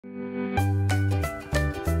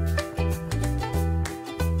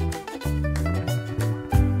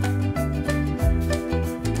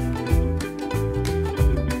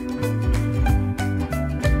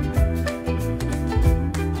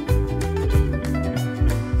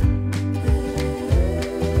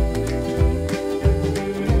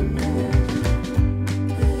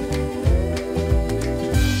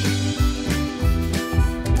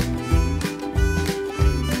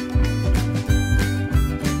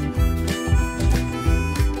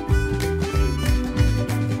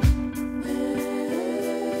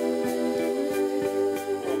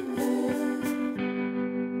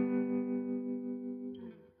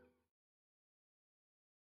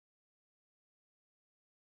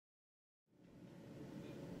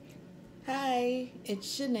Hi, it's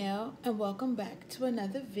Chanel and welcome back to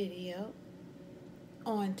another video.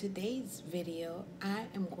 On today's video, I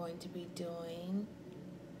am going to be doing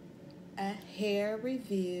a hair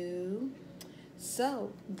review.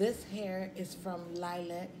 So this hair is from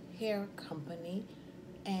Liyate Hair Company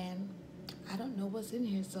and I don't know what's in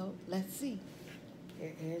here, so let's see.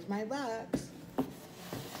 Here's my box.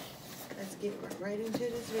 Let's get right into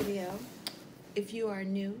this video. If you are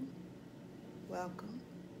new, welcome.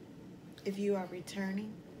 If you are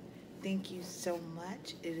returning, thank you so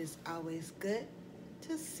much. It is always good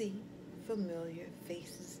to see familiar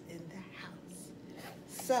faces in the house.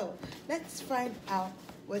 So let's find out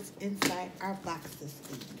what's inside our box this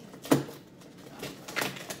evening.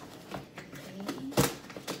 Okay.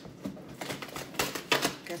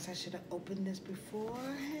 Guess I should have opened this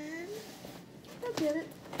beforehand. I did it.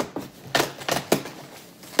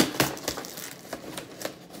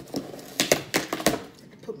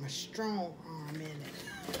 Put my strong arm in it.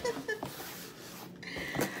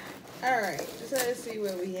 All right, so let's see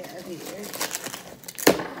what we have here.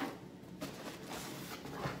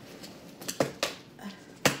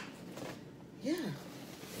 Yeah.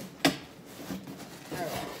 All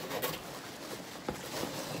right.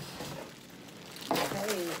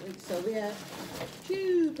 Okay, so we have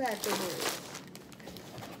 2 packages.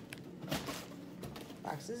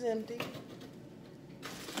 Box is empty.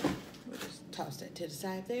 Toss that to the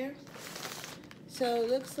side there. So it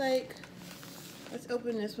looks like, let's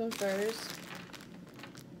open this one first.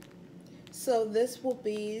 So this will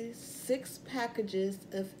be 6 packages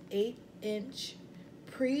of 8-inch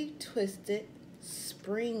pre-twisted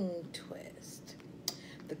spring twist.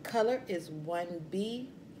 The color is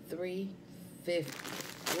 1B350.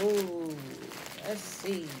 Ooh, let's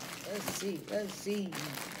see.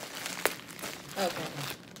 Okay.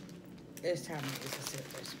 It's time to use the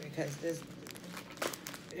scissors because this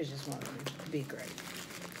is just want to be great.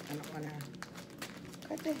 I don't want to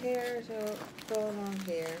cut the hair, so go along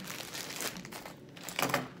here.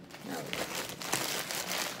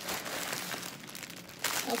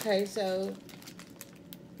 Okay, so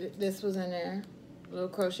this was in there. A little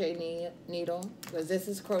crochet needle, because this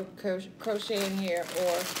is crochet in here,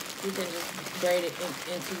 or you can just braid it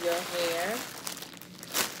into your hair.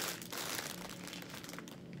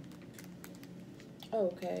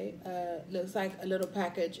 Okay, looks like a little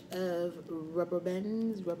package of rubber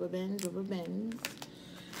bands.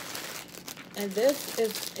 And this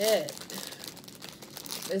is it.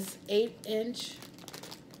 It's 8-inch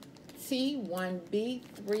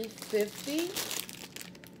T1B350.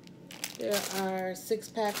 There are 6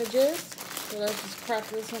 packages. So let's just crack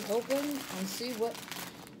this one open and see what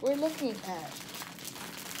we're looking at.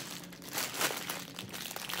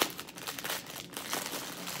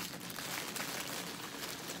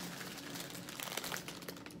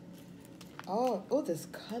 Oh, this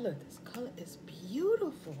color is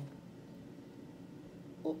beautiful.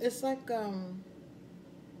 Oh, it's like a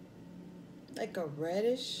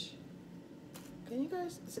reddish. Can you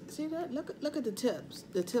guys see that? Look at the tips.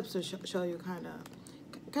 The tips will show you kind of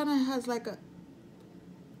has like a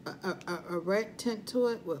red tint to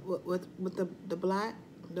it with the black,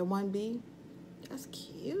 the 1B. That's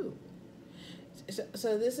cute.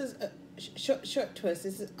 So this is a short twist.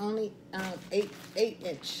 This is only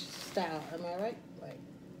 8-inch style. Am I right? Like,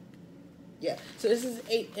 yeah. So this is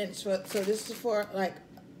 8-inch. So this is for like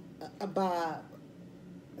a bob,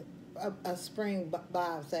 a spring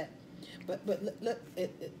bob set. But look,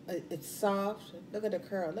 it's soft. Look at the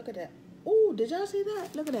curl. Look at that. Ooh, did y'all see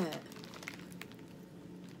that? Look at that.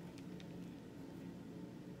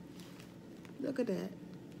 Look at that.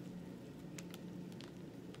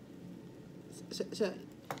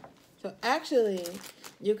 So actually,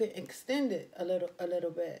 you can extend it a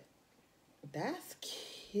little bit. That's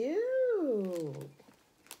cute.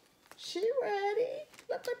 She ready?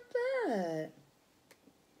 Look at that.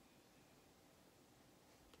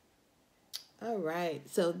 All right.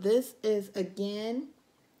 So this is again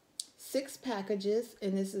 6 packages,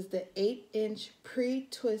 and this is the 8-inch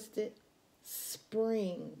pre-twisted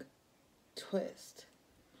spring twist.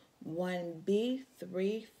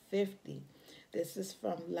 1B350. This is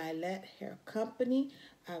from Liyate Hair Company.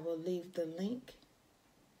 I will leave the link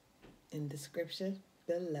in the description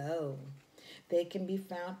below. They can be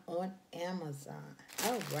found on Amazon.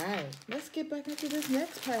 All right, let's get back into this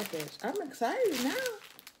next package. I'm excited now.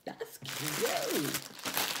 That's cute.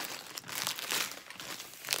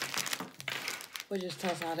 We'll just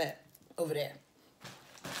toss all that over there.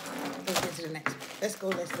 Let's get to the next one. Let's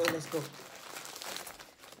go.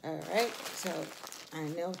 All right, so I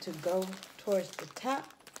know to go towards the top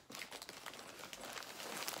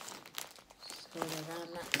so that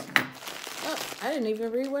I'm not didn't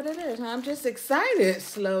even read what it is. I'm just excited.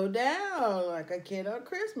 Slow down like a kid on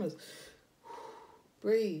Christmas.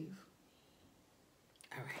 Breathe.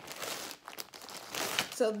 All right.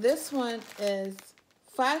 So this one is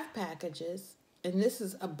 5 packages, and this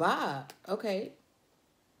is a bob. Okay.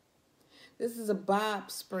 This is a bob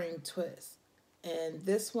spring twist, and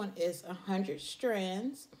this one is 100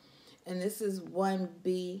 strands, and this is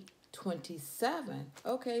 1B27.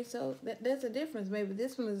 Okay, so there's a difference. Maybe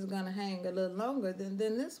this one is going to hang a little longer than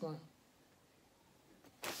this one.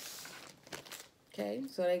 Okay,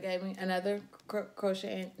 so they gave me another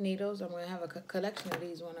crochet needles. I'm going to have a collection of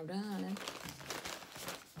these when I'm done.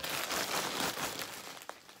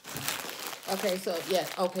 Okay, so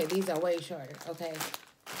yes, okay, these are way shorter. Okay.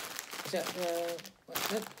 So,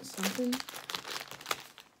 something?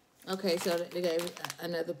 Okay, so they gave me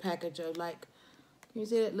another package of, like, can you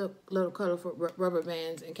see that little colorful rubber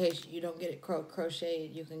bands in case you don't get it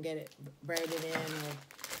crocheted. You can get it braided in or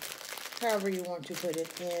however you want to put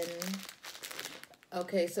it in.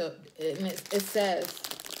 Okay, so it says,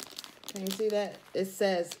 can you see that? It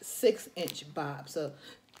says 6-inch bob. So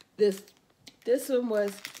this one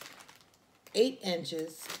was 8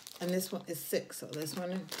 inches. And this one is 6, so this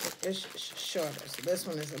one is shorter. So this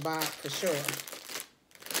one is a bob for sure.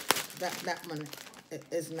 That one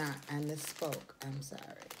is not. I misspoke. I'm sorry.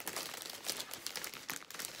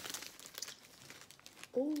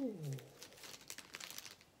 Ooh.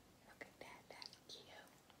 Look at that. That's cute.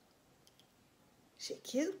 She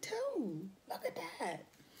cute too. Look at that.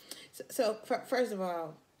 So first of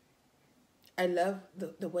all, I love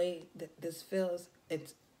the way that this feels.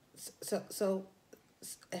 It's so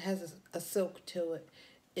it has a silk to it.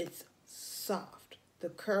 It's soft. The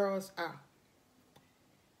curls are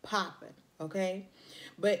popping, okay?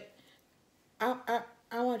 But I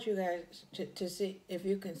want you guys to see if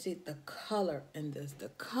you can see the color in this. The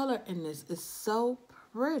color in this is so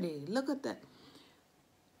pretty. Look at that.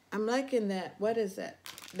 I'm liking that. What is that?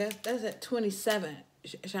 That's at 27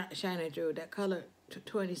 shining through. That color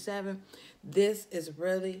 27. This is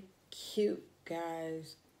really cute,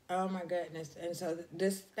 guys. Oh my goodness. And so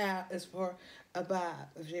this style is for a bob.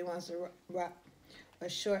 If she wants to rock a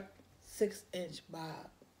short 6-inch bob.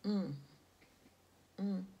 Oh,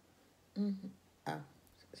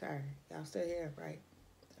 sorry. Y'all still here, right?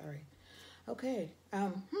 Sorry. Okay.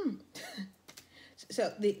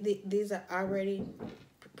 So these are already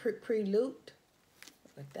pre-looped.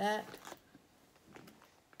 Look at that.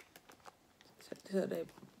 So they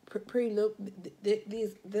pre-looped.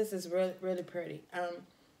 This is really pretty.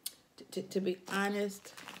 To be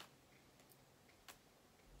honest,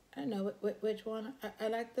 I don't know which one I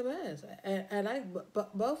like the best. I like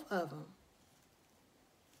both of them.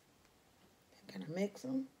 Can I mix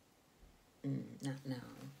them? No.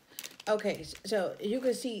 Okay, so you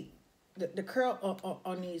can see the curl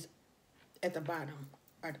on these at the bottom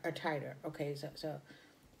are tighter. Okay, so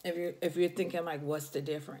if you're thinking like, what's the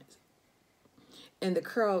difference? And the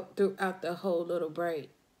curl throughout the whole little braid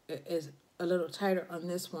is a little tighter on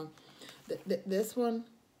this one. This one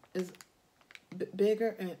is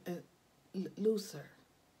bigger and looser.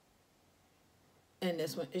 And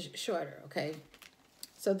this one is shorter, okay?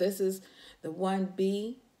 So this is the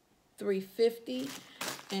 1B350.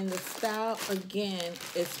 And the style, again,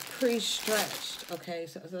 is pre-stretched, okay?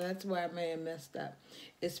 So that's why I may have messed up.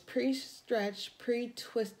 It's pre-stretched,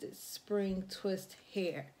 pre-twisted spring twist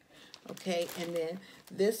hair, okay? And then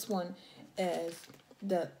this one is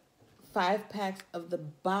the 5 packs of the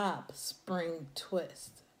bob spring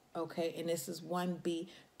twist, okay? And this is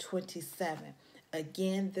 1B27.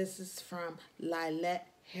 Again, this is from Liyate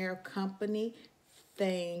Hair Company.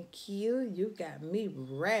 Thank you. You got me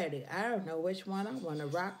ready. I don't know which one I want to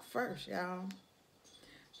rock first, y'all.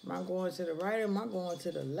 Am I going to the right or am I going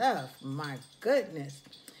to the left? My goodness.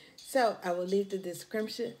 So I will leave the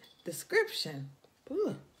description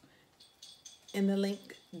in the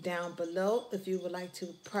link down below if you would like to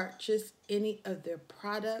purchase any of their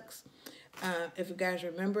products. If you guys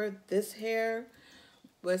remember, this hair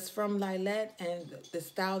was from Liyate, and the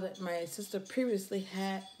style that my sister previously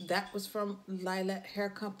had, that was from Liyate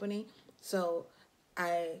Hair Company. So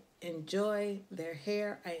I enjoy their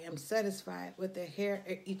hair. I am satisfied with their hair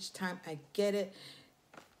each time I get it.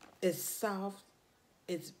 It's soft.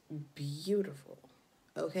 It's beautiful.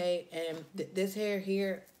 Okay, and this hair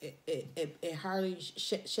here, it hardly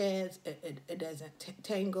sheds. It doesn't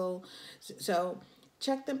tangle. So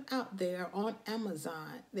check them out. They are on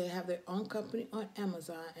Amazon. They have their own company on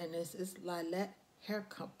Amazon, and this is Liyate Hair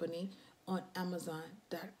Company on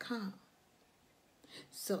Amazon.com.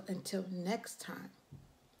 So until next time,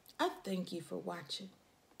 I thank you for watching.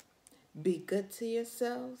 Be good to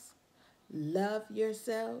yourselves. love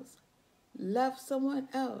yourselves, love someone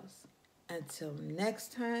else. Until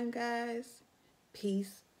next time, guys,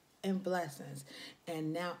 peace and blessings.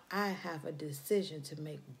 And now I have a decision to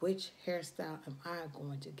make. Which hairstyle am I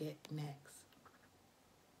going to get next?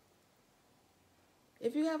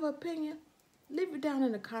 If you have an opinion, leave it down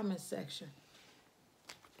in the comment section.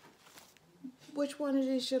 Which one of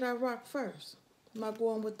these should I rock first? Am I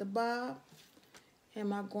going with the bob?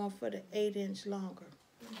 Am I going for the 8-inch longer?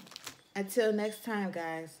 Until next time,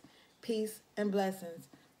 guys, peace and blessings.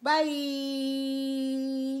 Bye.